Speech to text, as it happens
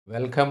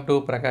Welcome to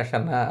Prakash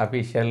అన్న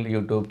official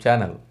YouTube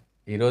channel.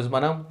 ఈరోజు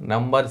మనం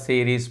నంబర్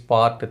సిరీస్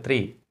పార్ట్ 3.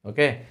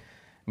 ఓకే,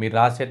 మీరు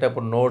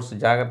రాసేటప్పుడు నోట్స్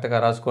జాగ్రత్తగా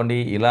రాసుకోండి.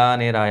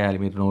 ఇలానే రాయాలి.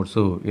 మీరు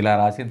నోట్స్ ఇలా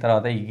రాసిన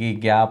తర్వాత ఈ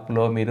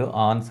గ్యాప్లో మీరు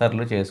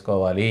ఆన్సర్లు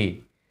చేసుకోవాలి.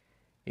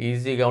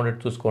 ఈజీగా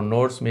ఉండేట్టు చూసుకోండి.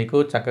 నోట్స్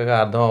మీకు చక్కగా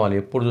అర్థం అవ్వాలి.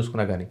 ఎప్పుడు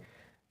చూసుకున్నా కానీ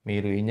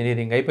మీరు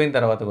ఇంజనీరింగ్ అయిపోయిన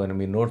తర్వాత కానీ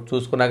మీరు నోట్స్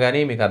చూసుకున్నా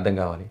కానీ మీకు అర్థం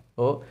కావాలి.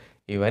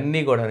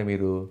 ఇవన్నీ కూడా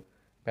మీరు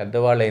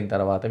పెద్దవాళ్ళు అయిన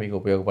తర్వాత మీకు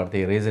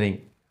ఉపయోగపడతాయి.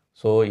 రీజనింగ్.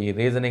 సో ఈ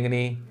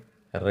రీజనింగ్ని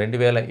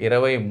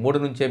 2023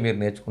 నుంచే మీరు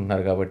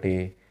నేర్చుకుంటున్నారు కాబట్టి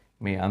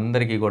మీ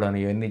అందరికీ కూడా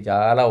ఇవన్నీ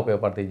చాలా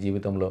ఉపయోగపడతాయి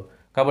జీవితంలో.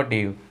 కాబట్టి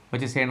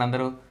వచ్చేసేయండి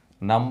అందరూ.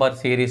 Number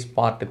series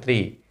part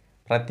 3.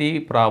 ప్రతి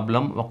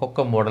ప్రాబ్లం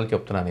ఒక్కొక్క మోడల్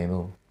చెప్తున్నాను నేను.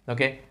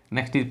 ఓకే,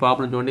 నెక్స్ట్ ఈ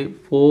ప్రాబ్లం చూడండి.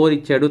 4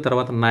 ఇచ్చాడు,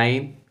 తర్వాత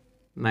 9,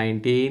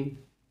 19,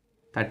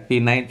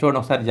 39. చూడండి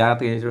ఒకసారి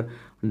జాగ్రత్తగా చేసాడు.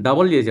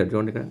 డబల్ చేశాడు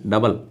చూడండి. ఇక్కడ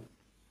డబల్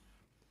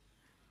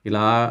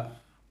ఇలా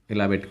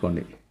ఇలా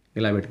పెట్టుకోండి.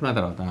 ఇలా పెట్టుకున్న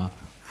తర్వాత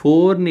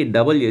 4ని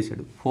డబల్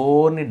చేశాడు.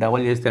 4ని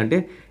డబల్ చేస్తే అంటే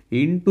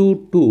ఇంటూ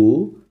 2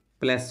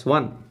 +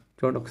 1.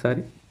 చూడండి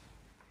ఒకసారి.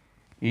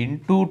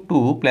 ఇంటూ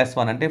 2 +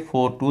 1 అంటే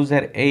 4 2s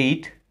are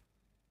 8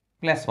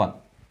 + 1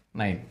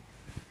 9.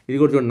 ఇది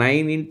కూడా చూడండి.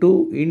 9 into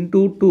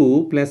 2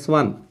 +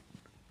 1.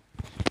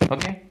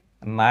 Okay,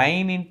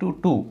 9 into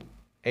 2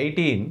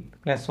 18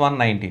 + 1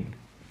 19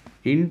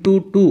 into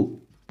 2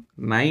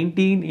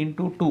 19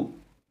 into 2.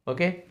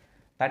 Okay,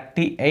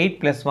 38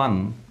 + 1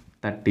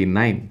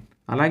 39.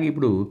 అలాగే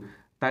ఇప్పుడు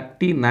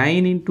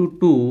 39 ఇంటూ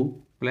 2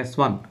 +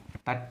 1.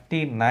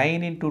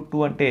 39 ఇంటూ 2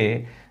 అంటే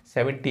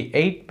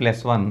 78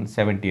 + 1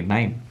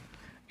 79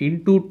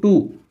 ఇంటూ 2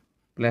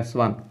 +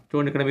 1.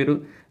 చూడండి ఇక్కడ మీరు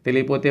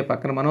తెలియపోతే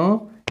పక్కన మనం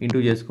ఇంటూ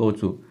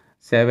చేసుకోవచ్చు.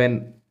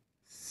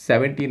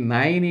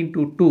 79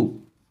 into 2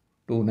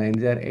 2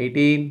 9s are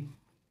 18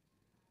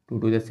 2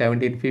 2s are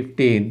 17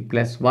 15 +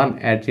 1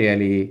 add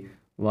చేయాలి.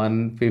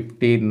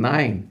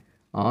 159.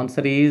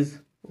 Answer is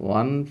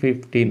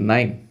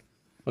 159.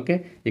 ఓకే,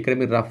 ఇక్కడ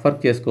మీరు రఫ్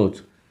వర్క్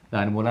చేసుకోవచ్చు.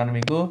 దాని మూలాన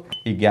మీకు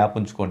ఈ గ్యాప్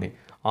ఉంచుకోండి.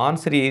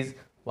 Answer is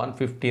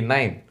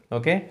 159.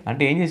 ఓకే,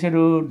 అంటే ఏం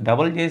చేశాడు?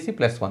 డబల్ చేసి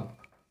 +1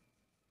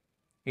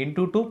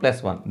 ఇంటూ 2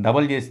 + 1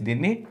 డబల్ చేసి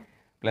దీన్ని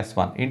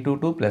 +1 ఇంటూ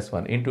 2 +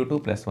 1 ఇంటూ 2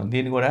 + 1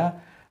 దీన్ని కూడా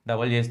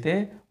డబల్ చేస్తే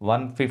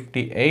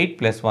 158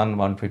 + 1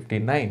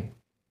 159.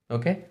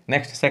 ఓకే,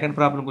 నెక్స్ట్ సెకండ్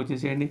ప్రాబ్లంకి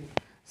వచ్చేసేయండి.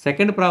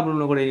 సెకండ్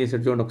ప్రాబ్లంలో కూడా ఏం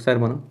చేశాడు చూడండి ఒకసారి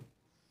మనం.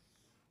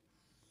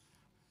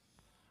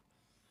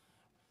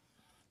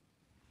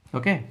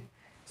 ఓకే,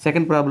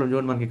 సెకండ్ ప్రాబ్లం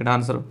చూడండి. మనకి ఇక్కడ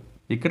ఆన్సర్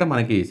ఇక్కడ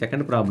మనకి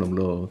సెకండ్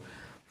ప్రాబ్లంలో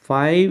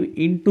 5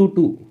 into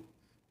 2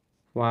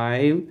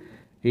 5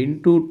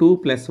 into 2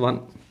 + 1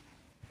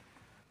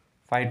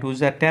 5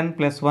 2s are 10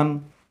 + 1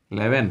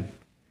 11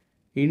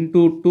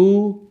 into 2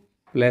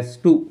 +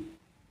 2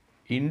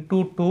 into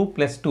 2 +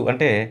 2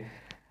 అంటే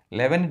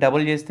 11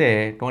 డబల్ చేస్తే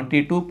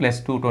 22 +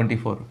 2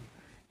 24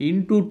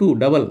 ఇంటూ 2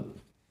 డబల్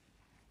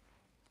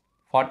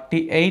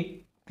 48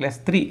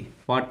 + 3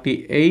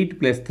 48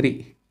 + 3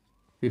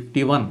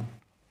 51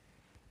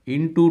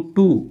 ఇంటూ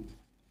 2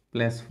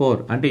 + 4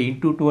 అంటే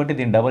ఇంటూ 2 అంటే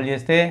దీన్ని డబల్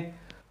చేస్తే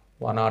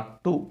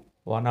 102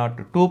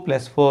 102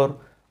 + 4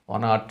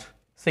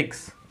 106.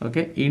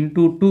 ఓకే,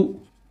 ఇంటూ 2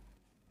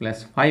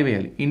 + 5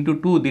 వేయాలి. ఇంటూ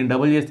 2 దీన్ని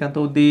డబల్ చేస్తే ఎంత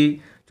అవుద్ది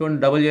చూడండి.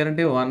 డబల్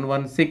చేయాలంటే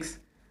 116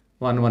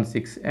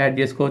 116 యాడ్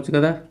చేసుకోవచ్చు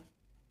కదా.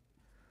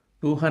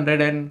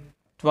 212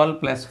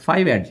 +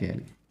 5 యాడ్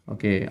చేయాలి.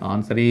 Okay,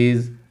 answer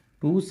is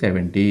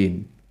 217.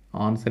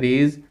 Answer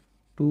is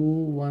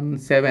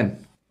 217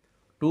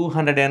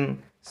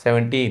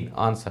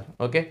 answer.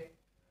 Okay,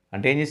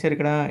 అంటే ఏం చేశారు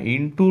ఇక్కడ?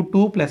 Into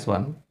 2 +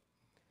 1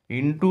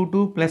 into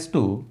 2 +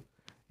 2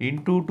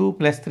 into 2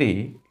 + 3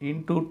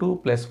 into 2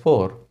 +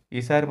 4.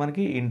 ఈసారి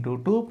మనకి ఇంటూ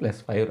 2 +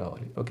 5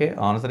 రావాలి. Okay,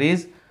 answer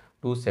is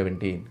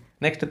 217.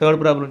 Next third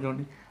problem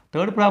చూడండి.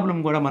 థర్డ్ ప్రాబ్లం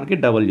కూడా మనకి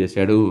డబల్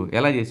చేశాడు.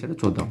 ఎలా చేశాడు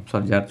చూద్దాం.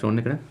 సారీ జాగ్రత్త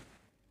చూడండి ఇక్కడ.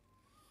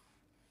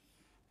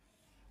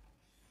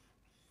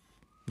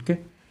 ఓకే,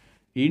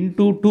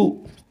 ఇంటూ 2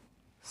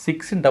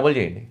 6ని డబల్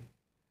చేయండి.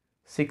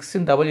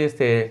 6ని డబల్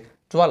చేస్తే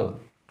 12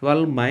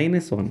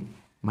 -1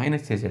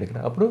 మైనస్ చేసాడు ఇక్కడ.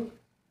 అప్పుడు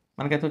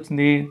మనకైతే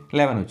వచ్చింది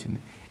 11 వచ్చింది.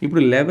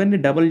 ఇప్పుడు 11ని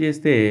డబల్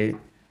చేస్తే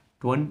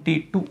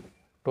 22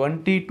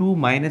 22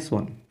 -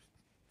 1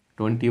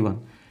 21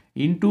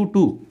 ఇంటూ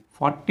 2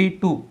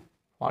 42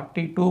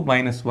 42 -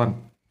 1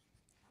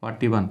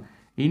 41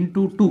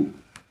 ఇంటూ 2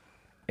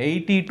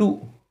 82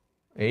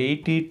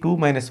 82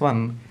 - 1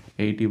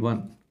 81.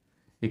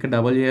 ఇక్కడ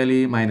డబల్ చేయాలి,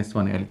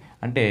 -1 వేయాలి.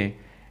 అంటే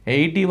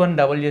 81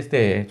 డబల్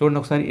చేస్తే చూడండి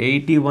ఒకసారి.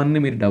 81ని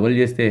మీరు డబల్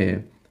చేస్తే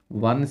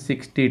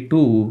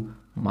 162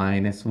 -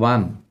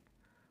 1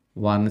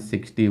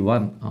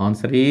 161.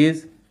 Answer is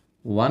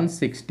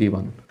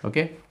 161.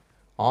 Okay,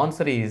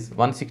 answer is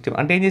 161.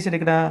 అంటే ఏం చేశాడు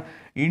ఇక్కడ?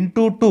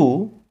 ఇంటూ 2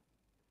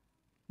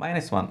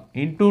 -1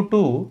 ఇంటూ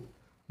 2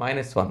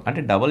 -1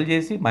 అంటే డబల్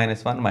చేసి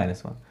 -1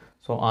 -1.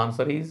 So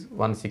answer is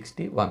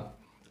 161.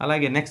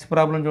 అలాగే నెక్స్ట్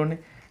ప్రాబ్లం చూడండి.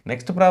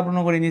 నెక్స్ట్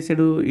ప్రాబ్లంలో కూడా ఏం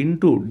చేశాడు?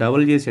 ఇంటూ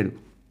డబల్ చేశాడు.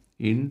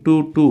 ఇంటూ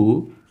 2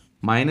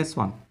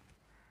 -1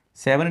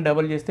 7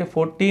 డబల్ చేస్తే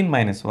 14 -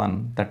 1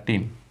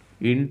 13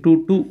 ఇంటూ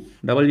 2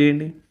 డబల్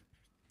చేయండి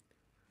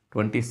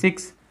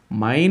 26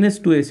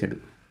 -2 వేసాడు,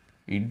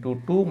 ఇంటూ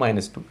 2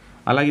 -2.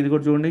 అలాగే ఇది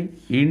కూడా చూడండి,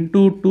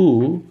 ఇంటూ 2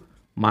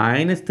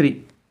 -3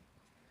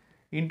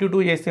 ఇంటూ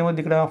 2 చేస్తే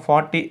ఏమవుతుంది ఇక్కడ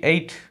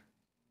 48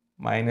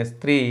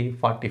 -3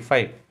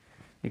 45.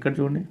 ఇక్కడ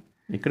చూడండి,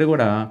 ఇక్కడ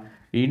కూడా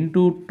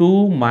ఇంటూ 2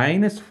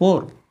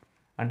 -4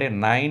 అంటే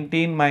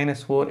 19 -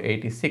 4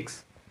 86.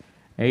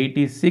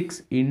 86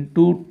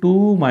 ఇంటూ 2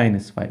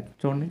 -5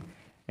 చూడండి,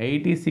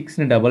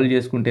 86ని డబల్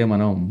చేసుకుంటే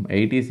మనం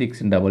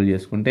 86ని డబల్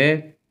చేసుకుంటే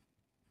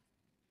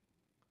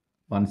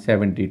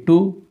 172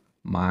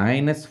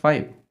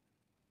 -5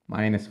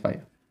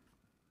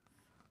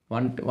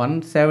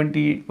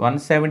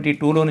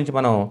 172లో నుంచి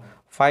మనం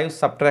 5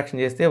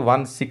 సబ్ట్రాక్షన్ చేస్తే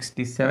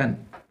 167.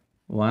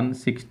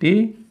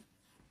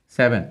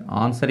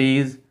 Answer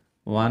is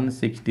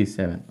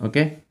 167.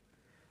 Okay,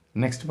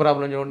 next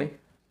problem చూడండి.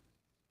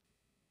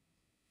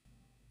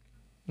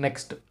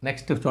 నెక్స్ట్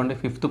చూడండి,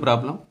 5th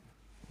ప్రాబ్లం.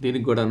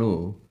 దీనికి కూడాను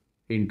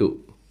ఇంటూ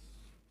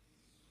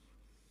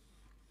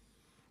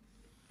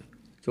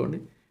చూడండి,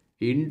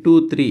 into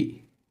 3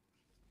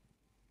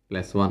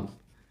 + 1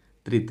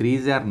 3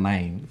 3s are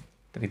 9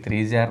 3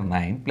 3s are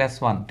 9 +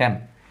 1 10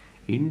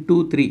 into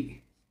 3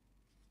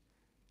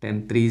 10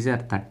 3s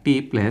are 30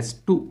 +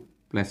 2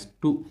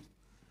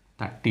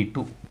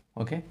 32.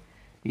 Okay,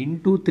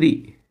 into 3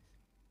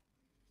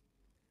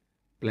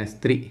 +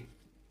 3.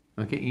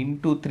 Okay,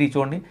 into 3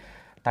 చూడండి,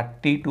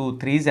 32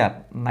 3s are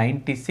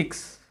 96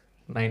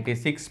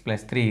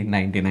 + 3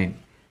 99.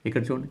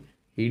 ఇక్కడ చూడండి,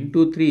 ఇంటూ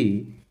 3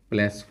 +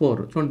 4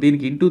 చూడండి,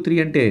 దీనికి ఇంటూ 3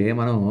 అంటే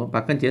మనం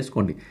పక్కన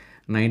చేసుకోండి,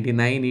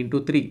 99 into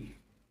 3.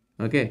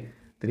 Okay,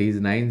 3s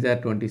 9s are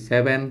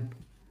 27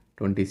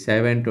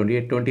 28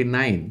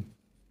 29.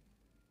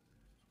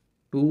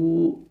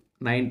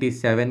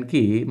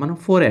 297కి మనం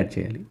 4 యాడ్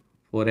చేయాలి.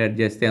 4 యాడ్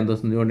చేస్తే ఎంత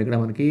వస్తుంది చూడండి, ఇక్కడ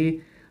మనకి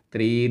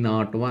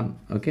 301.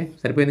 ఓకే,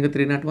 సరిపోయింది కదా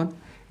 301.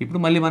 ఇప్పుడు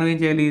మళ్ళీ మనం ఏం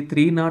చేయాలి,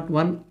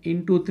 301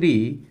 ఇంటూ 3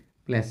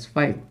 +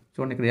 5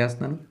 చూడండి, ఇక్కడ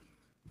చేస్తున్నాను,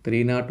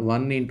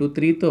 301 ఇంటూ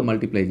 3తో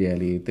మల్టిప్లై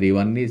చేయాలి. 3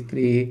 1 is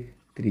 3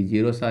 3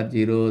 0s are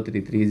 0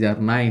 3 3s are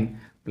 9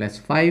 +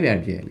 5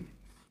 add చేయాలి.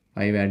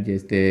 5 యాడ్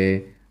చేస్తే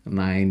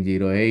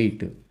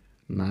 908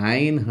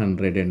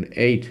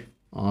 908.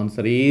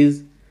 Answer is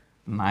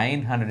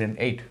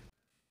 908.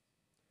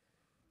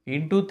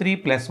 Into 3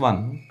 + 1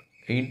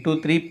 into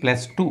 3 +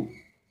 2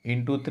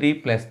 into 3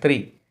 +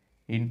 3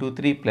 into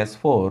 3 +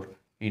 4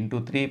 into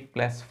 3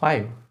 +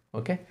 5.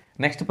 Okay,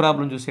 next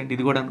problem చూసేయండి.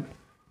 ఇది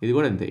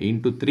కూడా అంతే,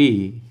 ఇంటూ 3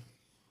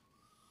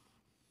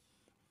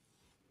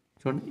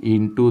 చూడండి,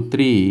 ఇంటూ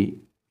 3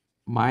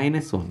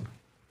 -1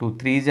 2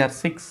 3s are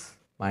 6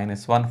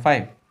 -1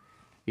 5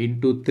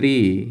 ఇంటూ 3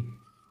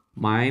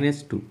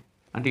 -2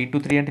 అంటే ఇంటూ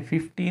 3 అంటే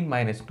 15 -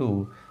 2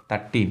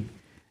 13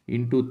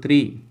 ఇంటూ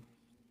 3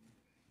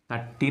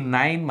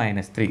 39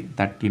 - 3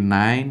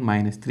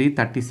 39 - 3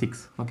 36.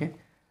 ఓకే,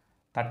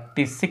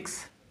 36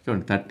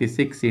 చూడండి,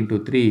 36 ఇంటూ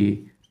 3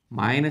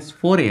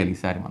 -4 వేయాలి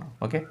ఈసారి మనం.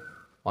 ఓకే,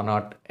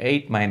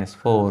 108 -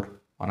 4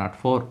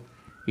 104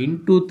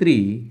 ఇంటూ 3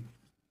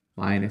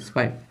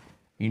 -5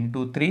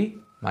 ఇంటూ 3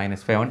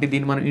 -5 అంటే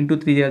దీన్ని మనం ఇంటూ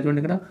 3 చేయాలి.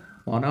 చూడండి, ఇక్కడ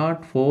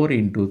 104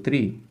 ఇంటూ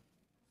 3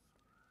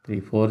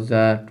 3 4s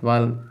are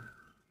 12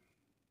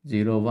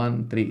 0 1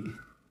 3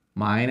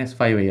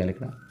 -5 వేయాలి.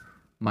 ఇక్కడ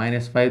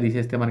 -5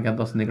 తీసేస్తే మనకి ఎంత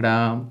వస్తుంది, ఇక్కడ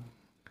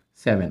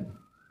 7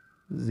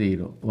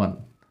 0 1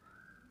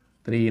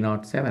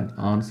 307.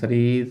 Answer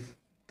is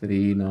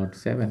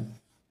 307.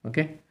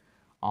 Okay,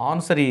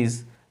 answer is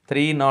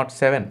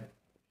 307.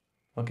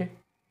 Okay,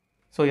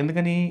 so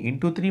ఎందుకని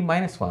into 3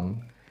 -1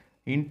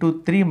 into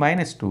 3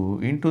 -2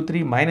 into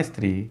 3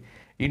 -3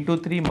 into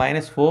 3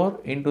 -4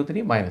 into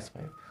 3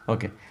 -5.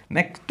 Okay,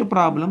 next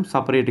problem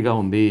సపరేట్గా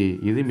ఉంది.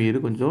 ఇది మీరు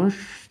కొంచెం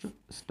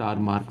స్టార్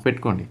మార్క్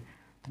పెట్టుకోండి,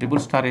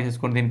 ట్రిపుల్ స్టార్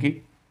వేసేసుకోండి దీనికి.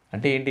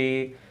 అంటే ఏంటి,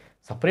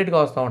 సపరేట్గా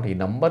వస్తూ ఉంటాయి. ఈ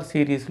నంబర్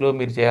సిరీస్లో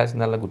మీరు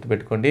చేయాల్సిందల్లా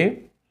గుర్తుపెట్టుకోండి,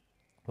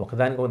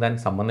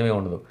 ఒకదానికి సంబంధమే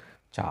ఉండదు,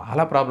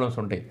 చాలా ప్రాబ్లమ్స్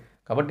ఉంటాయి.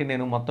 కాబట్టి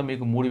నేను మొత్తం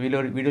మీకు 3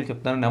 వీడియోలు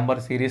చెప్తాను. Number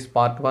series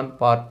part 1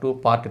 part 2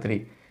 part 3.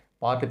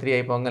 Part 3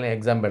 అయిపోగానే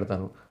ఎగ్జామ్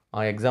పెడతాను. ఆ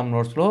ఎగ్జామ్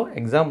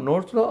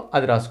నోట్స్లో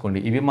అది రాసుకోండి.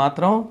 ఇవి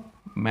మాత్రం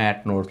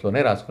మ్యాట్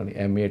నోట్స్లోనే రాసుకోండి.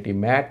 MAT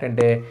మ్యాట్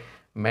అంటే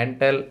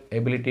మెంటల్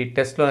ఎబిలిటీ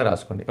టెస్ట్లోనే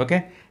రాసుకోండి. ఓకే,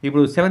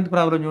 ఇప్పుడు 7th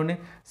ప్రాబ్లం చూడండి.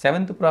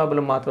 7th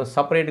ప్రాబ్లం మాత్రం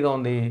సపరేట్గా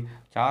ఉంది.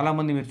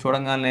 చాలామంది మీరు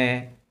చూడంగానే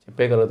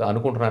చెప్పగలుగుతారు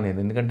అనుకుంటున్నాను నేను,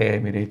 ఎందుకంటే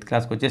మీరు 8th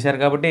క్లాస్కి వచ్చేసారు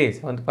కాబట్టి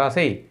 7th పాస్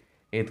అయ్యి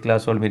 8th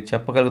క్లాస్ వాళ్ళు మీరు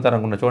చెప్పగలుగుతారు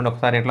అనుకున్నా. చూడండి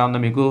ఒకసారి ఎట్లా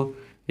ఉందో మీకు.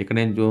 ఇక్కడ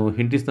నేను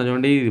హింట్ ఇస్తాను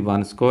చూడండి. ఇది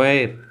 1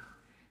 స్క్వేర్,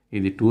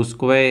 ఇది 2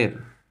 స్క్వేర్,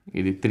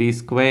 ఇది 3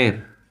 square,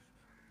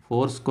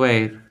 4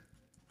 square,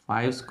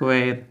 5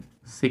 square,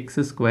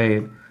 6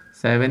 square,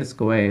 7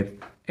 square,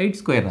 8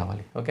 square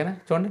రావాలి. ఓకేనా,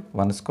 చూడండి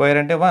 1 స్క్వేర్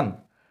అంటే 1,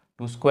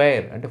 2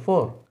 స్క్వేర్ అంటే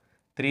 4,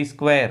 3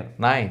 square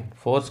 9,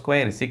 4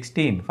 square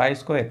 16, 5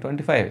 square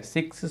 25,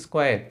 6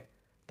 square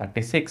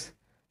 36,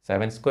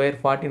 7 square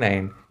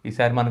 49.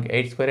 ఈసారి మనకి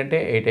 8 స్క్వేర్ అంటే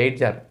 8 8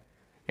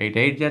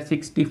 జార్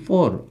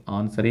 64.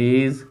 Answer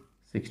is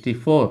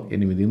 64.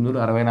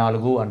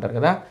 8 అంటారు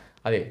కదా,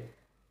 అదే.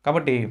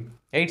 కాబట్టి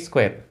 8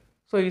 స్క్వేర్.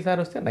 సో ఈసారి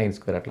వస్తే 9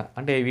 స్క్వేర్ అట్లా.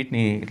 అంటే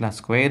వీటిని ఇట్లా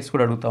స్క్వేర్స్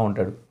కూడా అడుగుతూ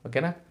ఉంటాడు.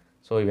 ఓకేనా,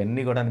 సో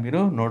ఇవన్నీ కూడా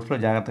మీరు నోట్స్లో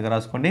జాగ్రత్తగా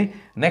రాసుకోండి.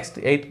 నెక్స్ట్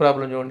 8th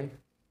ప్రాబ్లం చూడండి.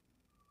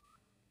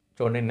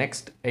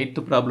 నెక్స్ట్ 8th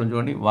ప్రాబ్లం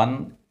చూడండి. 1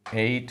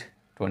 8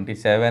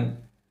 27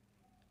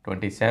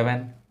 27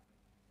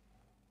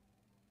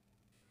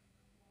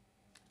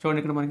 చూడండి.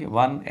 ఇక్కడ మనకి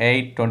 1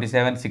 8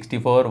 27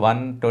 64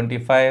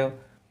 125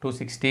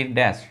 216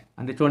 డాష్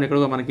అంటే చూడండి. ఇక్కడ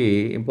కూడా మనకి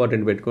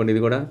ఇంపార్టెంట్ పెట్టుకోండి.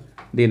 ఇది కూడా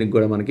దీనికి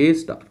కూడా మనకి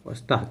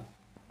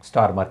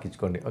స్టార్ మార్క్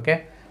ఇచ్చుకోండి. ఓకే,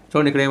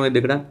 చూడండి ఇక్కడ ఏమైంది.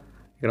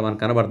 ఇక్కడ మనకు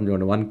కనబడుతుంది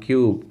చూడండి. 1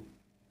 క్యూబ్,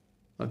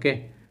 ఓకే,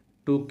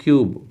 2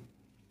 క్యూబ్,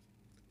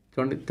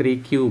 చూడండి 3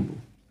 క్యూబ్,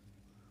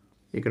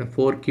 ఇక్కడ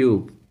 4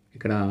 క్యూబ్,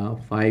 ఇక్కడ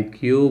 5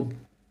 క్యూబ్,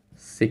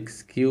 6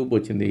 క్యూబ్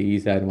వచ్చింది.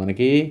 ఈసారి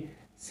మనకి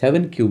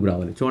 7 క్యూబ్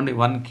రావాలి. చూడండి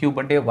 1 క్యూబ్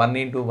అంటే 1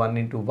 ఇంటూ 1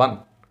 ఇంటూ 1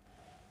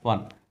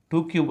 1, 2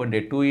 క్యూబ్ అంటే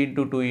 2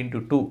 into 2 into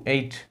 2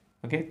 8,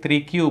 okay, 3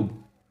 cube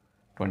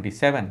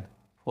 27,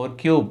 4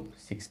 cube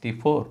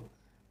 64,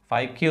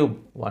 5 cube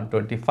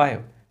 125,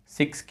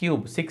 6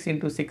 cube 6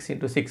 into 6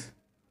 into 6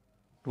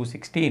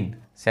 216,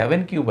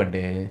 7 cube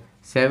అంటే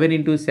 7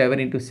 ఇంటూ 7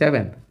 ఇంటూ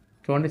 7,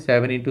 చూడండి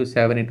 7 into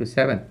 7 into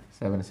 7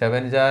 7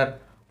 7s are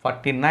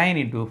 49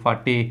 into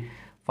 40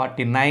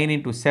 49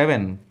 into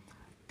 7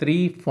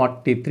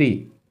 343.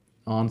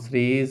 Answer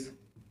is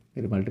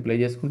మీరు మల్టిప్లై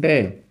చేసుకుంటే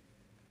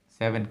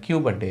 7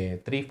 క్యూబ్ అంటే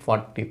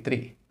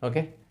 343.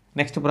 ఓకే,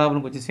 నెక్స్ట్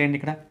ప్రాబ్లంకి వచ్చేసేయండి.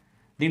 ఇక్కడ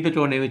దీంట్లో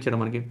చూడండి ఏమి ఇచ్చాడు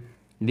మనకి.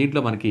 దీంట్లో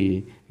మనకి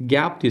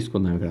గ్యాప్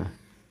తీసుకుందాం. ఇక్కడ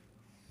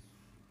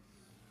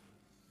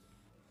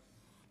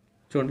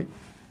చూడండి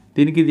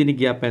దీనికి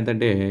గ్యాప్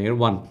ఎంతంటే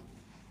 1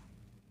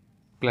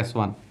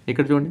 +1.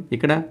 ఇక్కడ చూడండి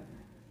ఇక్కడ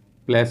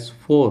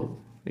 +4,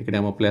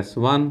 ఇక్కడేమో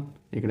 +1,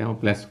 ఇక్కడేమో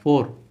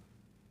 +4.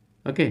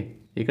 ఓకే,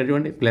 ఇక్కడ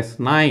చూడండి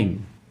 +9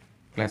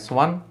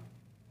 +1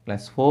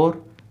 +4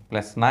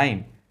 +9.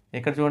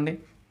 ఇక్కడ చూడండి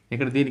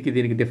ఇక్కడ దీనికి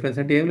డిఫరెన్స్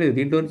అంటే ఏం లేదు.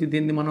 దీంట్లో నుంచి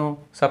దీన్ని మనం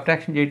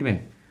సబ్ట్రాక్షన్ చేయటమే.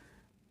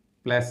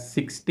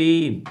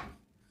 +16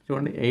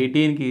 చూడండి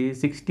 18కి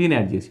 16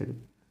 యాడ్ చేశాడు.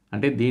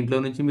 అంటే దీంట్లో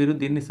నుంచి మీరు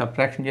దీన్ని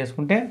సబ్ట్రాక్షన్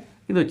చేసుకుంటే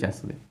ఇది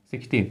వచ్చేస్తుంది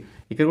 16.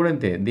 ఇక్కడ కూడా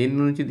అంతే, దీని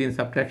నుంచి దీన్ని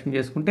సబ్ట్రాక్షన్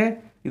చేసుకుంటే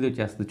ఇది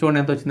వచ్చేస్తుంది. చూడండి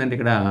ఎంత వచ్చిందంటే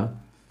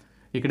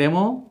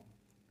ఇక్కడేమో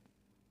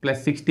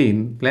 +16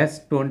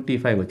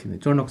 +25 వచ్చింది.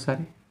 చూడండి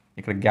ఒకసారి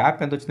ఇక్కడ గ్యాప్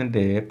ఎంత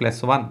వచ్చిందంటే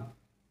 +1,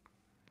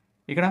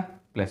 ఇక్కడ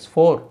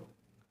 +4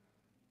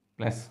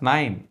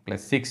 +9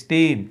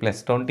 +16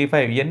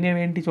 +25. ఇవన్నీ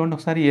ఏంటి చూడండి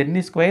ఒకసారి.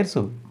 ఇవన్నీ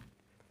స్క్వేర్స్.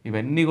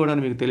 ఇవన్నీ కూడా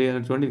మీకు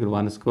తెలియాలని చూడండి. ఇక్కడ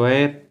 1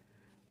 square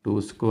 2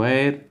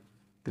 square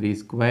 3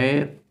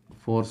 square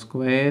 4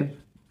 square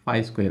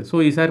 5 square. So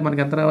ఈసారి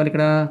మనకి ఎంత రావాలి.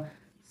 ఇక్కడ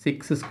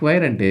 6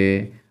 స్క్వేర్ అంటే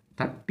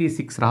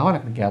 36 రావాలి.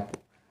 అక్కడ గ్యాప్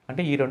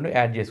అంటే ఈ రెండు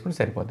యాడ్ చేసుకుని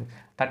సరిపోతుంది.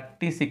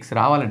 36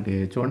 రావాలంటే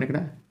చూడండి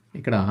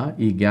ఇక్కడ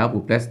ఈ గ్యాప్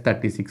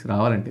 +36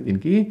 రావాలంటే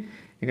దీనికి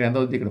ఇక్కడ ఎంత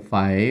అవుతుంది. ఇక్కడ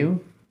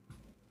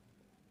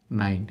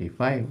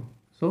 595.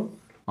 So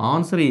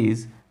answer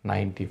is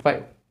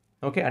 95.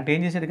 ఓకే, అంటే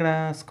ఏం చేశాడు. ఇక్కడ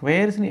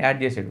స్క్వేర్స్ని యాడ్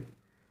చేశాడు.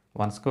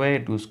 1 square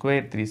 2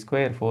 square 3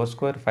 square 4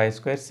 square 5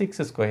 square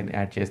 6 స్క్వేర్ని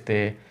add చేస్తే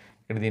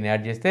ఇక్కడ దీన్ని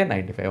యాడ్ చేస్తే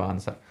 95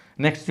 ఆన్సర్.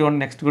 నెక్స్ట్ చూడండి.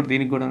 నెక్స్ట్ కూడా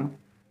దీనికి కూడా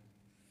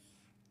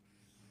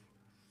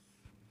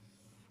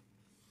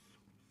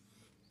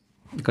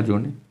ఇక్కడ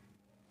చూడండి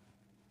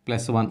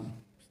 +1,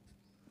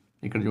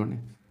 ఇక్కడ చూడండి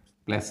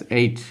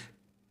 +8,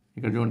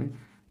 ఇక్కడ చూడండి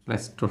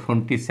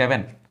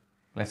 +27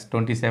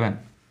 +27,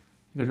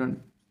 ఇక్కడ చూడండి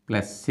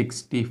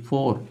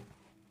 +64.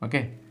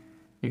 ఓకే,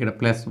 ఇక్కడ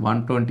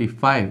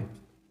 +125.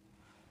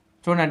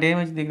 చూడండి అంటే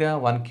ఏమొచ్చింది. ఇక్కడ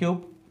 1 cube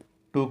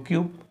 2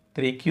 cube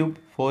 3 cube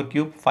 4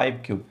 cube 5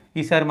 cube.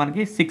 ఈసారి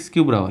మనకి 6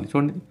 క్యూబ్ రావాలి.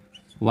 చూడండి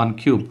 1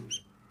 cube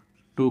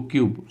 2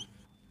 cube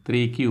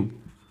 3 cube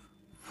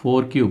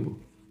 4 cube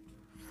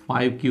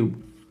 5 cube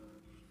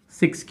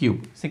 6 cube.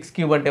 6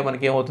 cube అంటే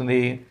మనకి ఏమవుతుంది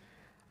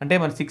అంటే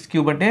మన 6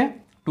 క్యూబ్ అంటే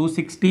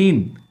 216.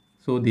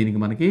 సో దీనికి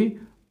మనకి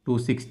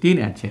 216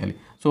 యాడ్ చేయాలి.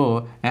 సో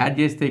యాడ్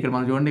చేస్తే ఇక్కడ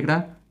మనం చూడండి ఇక్కడ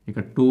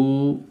 2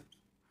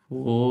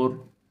 4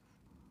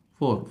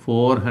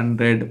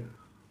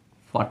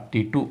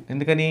 442.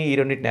 ఎందుకని ఈ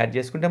రెండింటిని యాడ్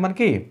చేసుకుంటే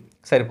మనకి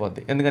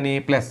సరిపోద్ది. ఎందుకని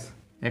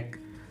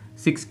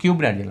 +6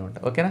 క్యూబ్ని యాడ్ చేయాలన్నమాట.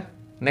 ఓకేనా.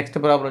 నెక్స్ట్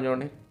ప్రాబ్లం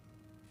చూడండి.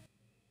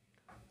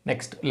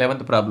 నెక్స్ట్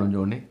 11th ప్రాబ్లం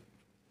చూడండి.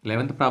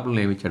 11th ప్రాబ్లంలో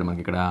ఏమి ఇచ్చాడు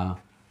మనకి. ఇక్కడ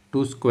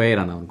 2 స్క్వేర్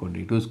అన్నాం అనుకోండి.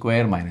 2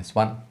 స్క్వేర్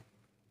 -1.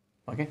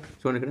 ఓకే,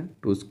 చూడండి ఇక్కడ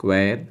 2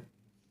 స్క్వేర్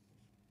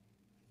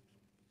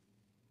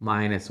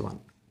 -1.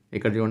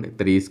 ఇక్కడ చూడండి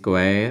 3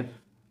 square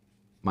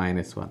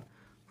 -1.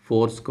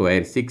 4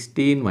 square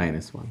 16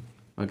 -1.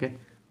 Okay,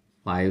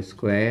 5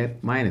 square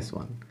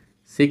 -1.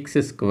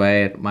 6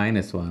 square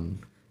 -1.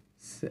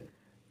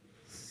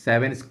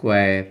 7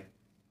 square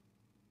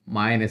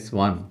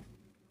 -1.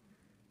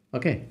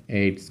 Okay,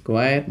 8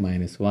 square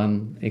 -1.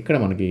 ఇక్కడ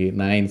మనకి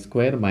 9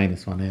 స్క్వేర్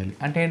 -1 వేయాలి.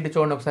 అంటే ఏంటి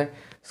చూడండి ఒకసారి.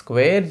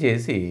 స్క్వేర్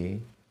చేసి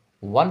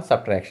 1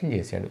 సబ్ట్రాక్షన్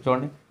చేశాడు.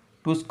 చూడండి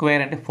 2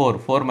 స్క్వేర్ అంటే 4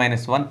 4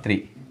 -1 3.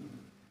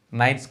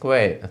 9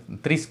 స్క్వేర్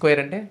 3 స్క్వేర్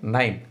అంటే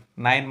 9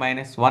 9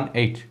 -1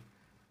 8.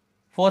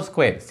 4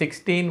 స్క్వేర్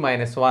 16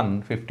 -1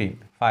 15.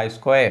 5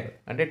 స్క్వేర్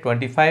అంటే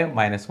 25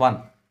 -1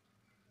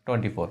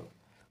 24.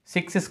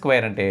 6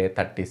 స్క్వేర్ అంటే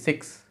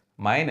 36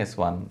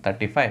 -1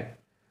 35.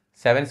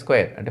 7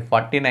 స్క్వేర్ అంటే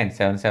 49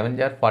 7 7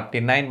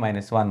 49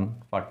 -1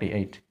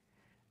 48.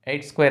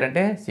 8 స్క్వేర్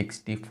అంటే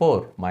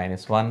 64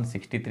 మైనస్ 1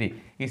 63.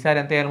 ఈసారి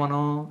ఎంత వేయాలి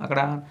మనం అక్కడ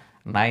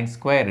 9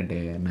 స్క్వేర్ అంటే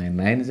 9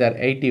 9s are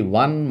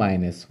 81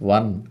 minus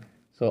 1.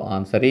 So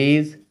answer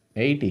is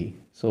 80.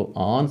 So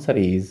answer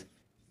is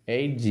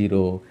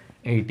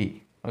 80.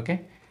 Okay,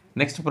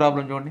 next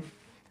problem చూడండి.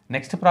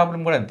 నెక్స్ట్ ప్రాబ్లం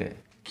కూడా అంతే,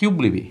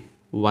 క్యూబ్లు ఇవి.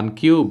 1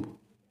 క్యూబ్,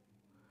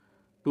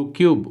 2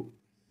 క్యూబ్,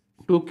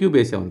 2 క్యూబ్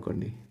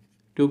వేసామనుకోండి.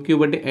 2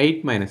 క్యూబ్ అంటే 8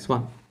 మైనస్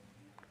 1.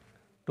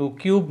 2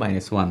 cube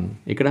minus 1.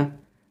 ఇక్కడ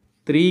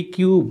 3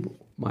 cube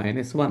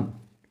minus 1,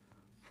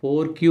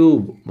 4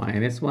 cube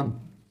minus 1,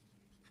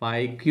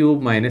 5 cube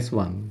minus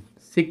 1,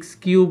 6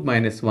 cube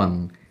minus 1.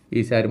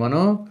 ఈసారి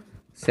మనం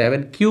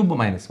 7 క్యూబ్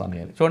మైనస్ 1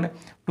 వేయాలి. చూడండి,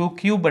 2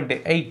 క్యూబ్ అంటే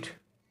 8.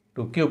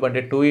 2 క్యూబ్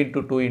అంటే 2 ఇంటూ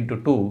 2 ఇంటూ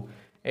 2,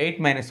 8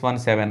 మైనస్ 1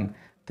 7.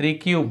 3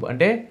 క్యూబ్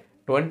అంటే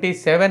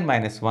 27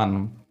 మైనస్ 1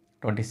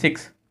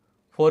 26.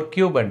 4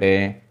 క్యూబ్ అంటే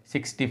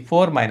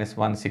 64 మైనస్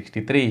 1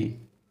 63.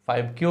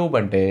 5 క్యూబ్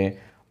అంటే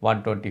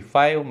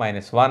 125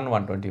 మైనస్ 1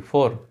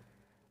 124.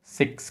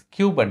 6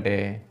 క్యూబ్ అంటే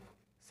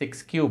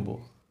 6 క్యూబ్.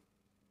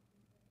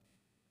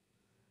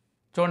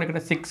 చూడండి,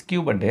 ఇక్కడ 6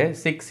 క్యూబ్ అంటే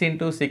 6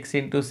 ఇంటూ 6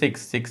 ఇంటూ 6.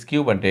 6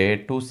 క్యూబ్ అంటే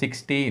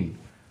 216.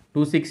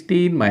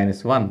 216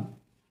 మైనస్ 1.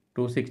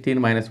 216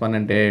 మైనస్ 1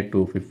 అంటే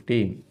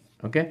 215.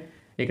 ఓకే,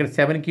 ఇక్కడ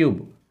 7 cube.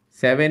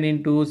 7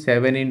 into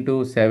 7 into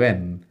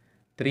 7.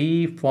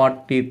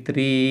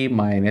 343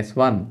 minus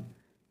 1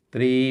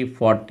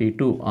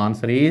 342.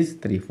 Answer is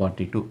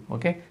 342.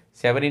 Okay,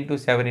 7 into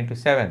 7 into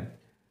 7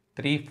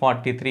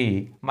 343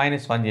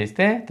 minus 1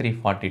 చేస్తే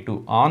 342.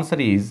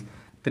 Answer is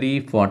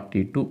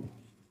 342.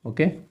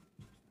 ఓకే,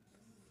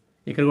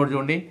 ఇక్కడ కూడా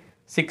చూడండి,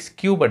 6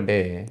 క్యూబ్ అంటే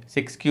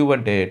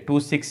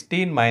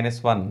 216 మైనస్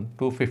 1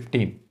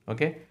 215.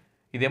 ఓకే,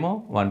 ఇదేమో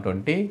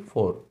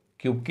 124.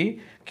 క్యూబ్కి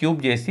క్యూబ్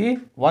చేసి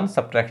 1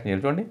 సబ్ట్రాక్షన్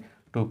చేయాలి. చూడండి,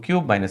 2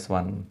 cube minus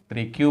 1,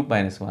 3 cube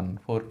minus 1,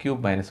 4 cube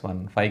minus 1,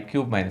 5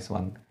 cube minus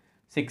 1,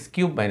 6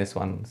 cube minus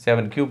 1,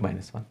 7 cube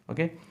minus 1.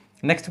 Okay,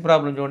 next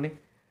problem చూడండి.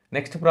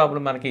 నెక్స్ట్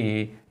ప్రాబ్లం మనకి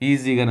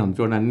ఈజీగానే ఉంది.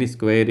 చూడండి, అన్ని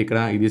స్క్వేర్. ఇక్కడ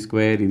ఇది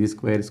స్క్వేర్, ఇది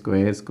square,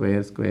 square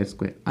square square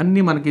square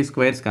అన్నీ మనకి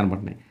స్క్వేర్స్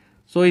కనబడుతున్నాయి.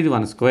 సో ఇది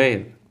 1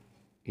 స్క్వేర్,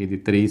 ఇది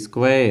 3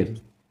 స్క్వేర్,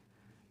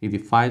 ఇది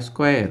 5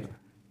 స్క్వేర్,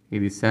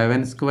 ఇది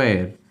 7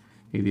 స్క్వేర్,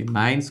 ఇది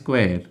 9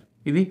 స్క్వేర్,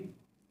 ఇది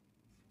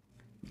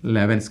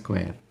 11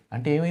 స్క్వేర్.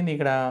 అంటే ఏమైంది,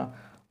 ఇక్కడ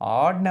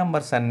ఆడ్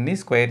నెంబర్స్ అన్నీ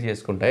స్క్వేర్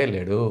చేసుకుంటా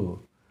వెళ్ళాడు.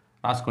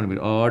 రాసుకోండి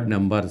మీరు, odd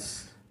numbers.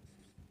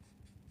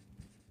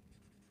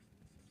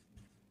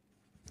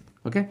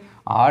 Okay,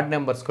 odd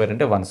number square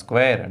అంటే 1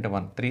 స్క్వేర్ అంటే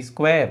 1, 3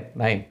 స్క్వేర్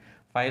 9,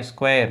 5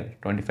 స్క్వేర్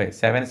 25,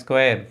 7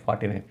 స్క్వేర్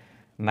 49,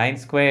 9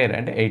 స్క్వేర్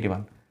అంటే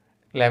 81,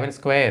 11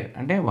 స్క్వేర్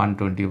అంటే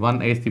 121.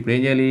 వేస్తే ఇప్పుడు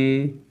ఏం చేయాలి,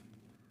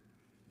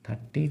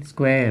 13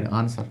 స్క్వేర్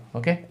ఆన్సర్.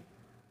 ఓకే,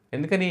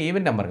 ఎందుకని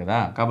ఈవెన్ నెంబర్ కదా,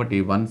 కాబట్టి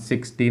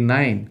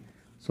 169.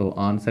 So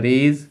answer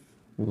is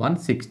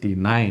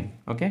 169.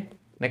 Okay,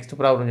 next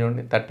problem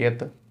చూడండి,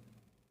 30th.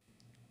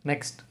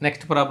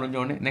 నెక్స్ట్ ప్రాబ్లం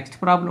చూడండి. నెక్స్ట్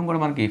ప్రాబ్లం కూడా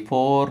మనకి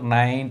 4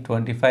 9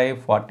 25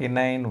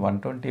 49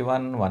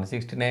 121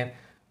 169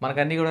 మనకు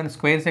అన్నీ కూడా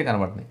స్క్వేర్సే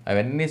కనబడుతున్నాయి.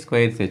 అవన్నీ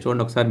స్క్వేర్సే.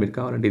 చూడండి ఒకసారి మీరు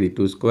కావాలంటే, ఇది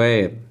 2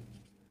 స్క్వేర్.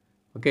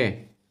 ఓకే,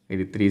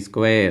 ఇది 3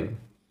 square,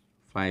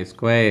 5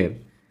 square,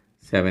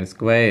 7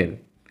 square,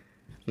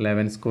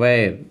 11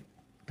 square,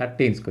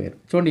 13 square.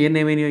 చూడండి ఎన్ని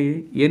ఏమైనాయి,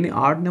 ఇవన్నీ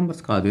ఆడ్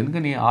నెంబర్స్ కాదు.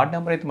 ఎందుకని ఆడ్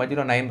నెంబర్ అయితే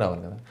మధ్యలో 9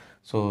 రావాలి కదా.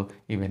 సో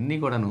ఇవన్నీ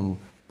కూడాను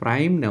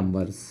ప్రైమ్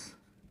నెంబర్స్.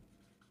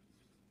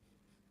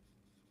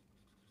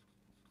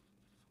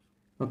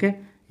 ఓకే,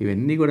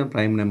 ఇవన్నీ కూడా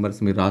ప్రైమ్ నెంబర్స్.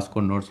 మీరు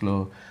రాసుకోండి నోట్స్లో.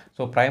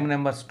 సో ప్రైమ్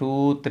నెంబర్స్ 2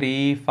 3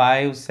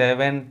 5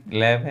 7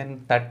 11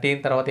 13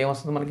 తర్వాత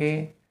ఏమొస్తుంది మనకి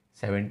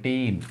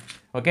 17.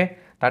 ఓకే,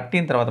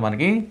 13 తర్వాత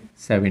మనకి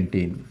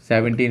 17.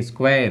 17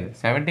 స్క్వేర్.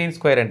 17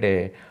 స్క్వేర్ అంటే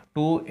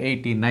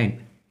 289.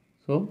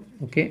 So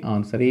okay,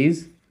 answer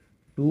is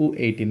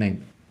 289.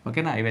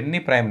 ఓకేనా,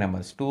 ఇవన్నీ ప్రైమ్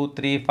నెంబర్స్. 2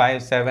 3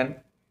 5 7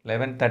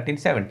 11 13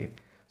 17.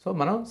 సో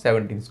మనం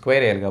 17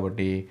 స్క్వేర్ వేయాలి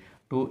కాబట్టి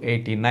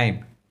 289.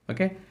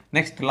 ఓకే,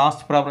 నెక్స్ట్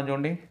లాస్ట్ ప్రాబ్లం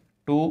చూడండి.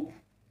 2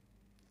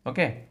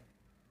 ఓకే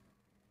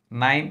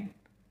 9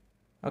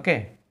 ఓకే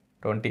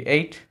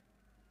 28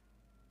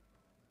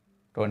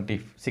 20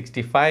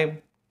 65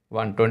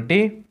 120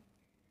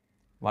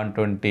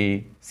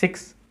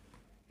 126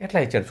 ఎట్లా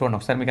ఇచ్చారు చూడండి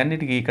ఒకసారి. మీకు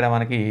అన్నిటికీ ఇక్కడ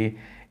మనకి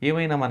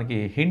ఏమైనా మనకి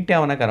హింట్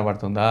ఏమైనా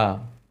కనబడుతుందా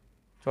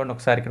చూడండి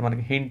ఒకసారి. ఇక్కడ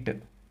మనకి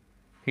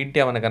హింట్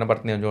ఏమైనా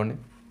కనబడుతుందేమో చూడండి.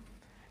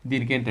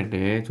 దీనికి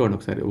ఏంటంటే చూడండి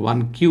ఒకసారి,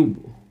 1 క్యూబ్.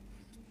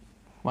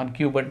 1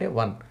 క్యూబ్ అంటే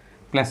 1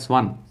 ప్లస్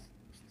 1.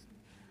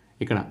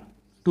 ఇక్కడ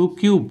 2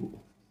 క్యూబ్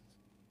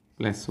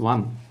ప్లస్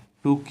 1,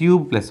 2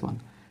 క్యూబ్ ప్లస్ 1.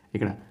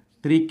 ఇక్కడ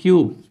 3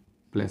 క్యూబ్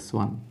ప్లస్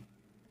 1.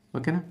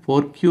 ఓకేనా,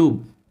 4 క్యూబ్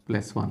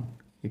ప్లస్ 1.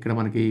 ఇక్కడ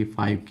మనకి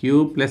 5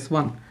 క్యూబ్ ప్లస్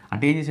 1.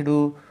 అంటే ఏం చేసాడు,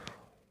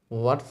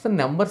 వరుస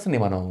నెంబర్స్ని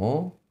మనం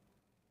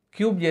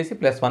క్యూబ్ చేసి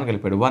ప్లస్ 1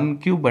 కలిపాడు. 1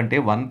 క్యూబ్ అంటే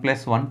 1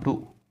 ప్లస్ 1 2.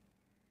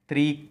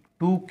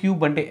 2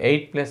 క్యూబ్ అంటే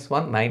 8 ప్లస్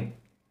 1 9.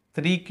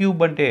 3 క్యూబ్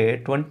అంటే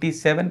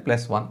 27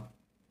 ప్లస్ 1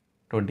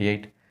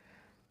 28.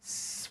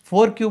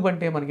 4 క్యూబ్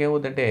అంటే మనకి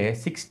ఏమవుతుందంటే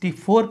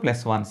 64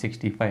 ప్లస్ 1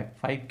 65.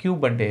 5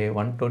 క్యూబ్ అంటే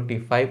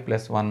 125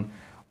 ప్లస్ 1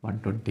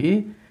 126.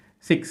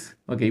 6.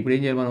 ఓకే, ఇప్పుడు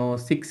ఏం చేయాలి మనం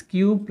 6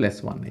 క్యూబ్ ప్లస్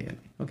 1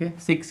 వేయాలి. ఓకే,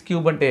 6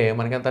 క్యూబ్ అంటే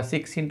మనకంత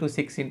 6 into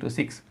 6 into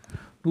 6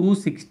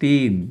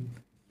 216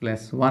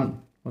 plus 1.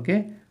 Okay,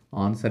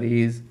 answer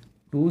is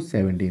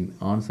 217.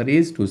 Answer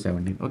is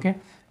 217. Okay,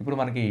 ఇప్పుడు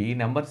మనకి ఈ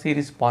నెంబర్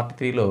సిరీస్ పార్ట్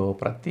 3లో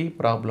ప్రతి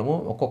ప్రాబ్లము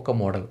ఒక్కొక్క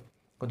మోడల్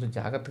కొంచెం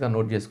జాగ్రత్తగా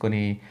నోట్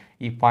చేసుకొని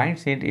ఈ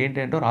పాయింట్స్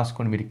ఏంటంటో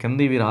రాసుకోండి. మీరు కింద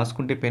ఇవి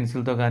రాసుకుంటే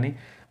పెన్సిల్తో కానీ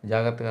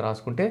జాగ్రత్తగా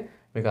రాసుకుంటే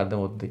మీకు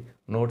అర్థమవుతుంది.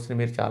 నోట్స్ని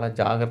మీరు చాలా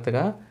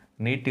జాగ్రత్తగా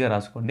నీట్గా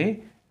రాసుకోండి.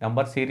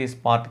 నెంబర్ సిరీస్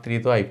పార్ట్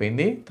 3తో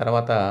అయిపోయింది.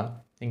 తర్వాత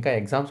ఇంకా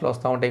ఎగ్జామ్స్లో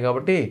వస్తూ ఉంటాయి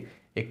కాబట్టి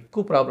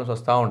ఎక్కువ ప్రాబ్లమ్స్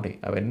వస్తూ ఉంటాయి.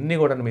 అవన్నీ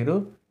కూడా మీరు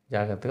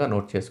జాగ్రత్తగా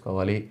నోట్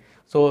చేసుకోవాలి.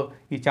 సో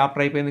ఈ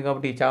చాప్టర్ అయిపోయింది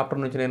కాబట్టి ఈ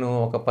చాప్టర్ నుంచి నేను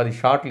ఒక 10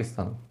 షార్ట్లు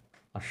ఇస్తాను.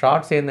 ఆ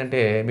షార్ట్స్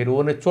ఏంటంటే మీరు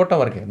ఓన్లీ చూడటం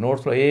వరకే,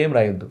 నోట్స్లో ఏం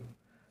రాయొద్దు.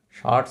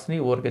 షార్ట్స్ని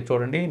ఊరికే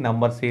చూడండి.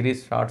 నంబర్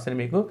సిరీస్ షార్ట్స్ని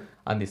మీకు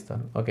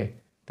అందిస్తాను. Okay,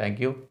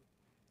 thank you.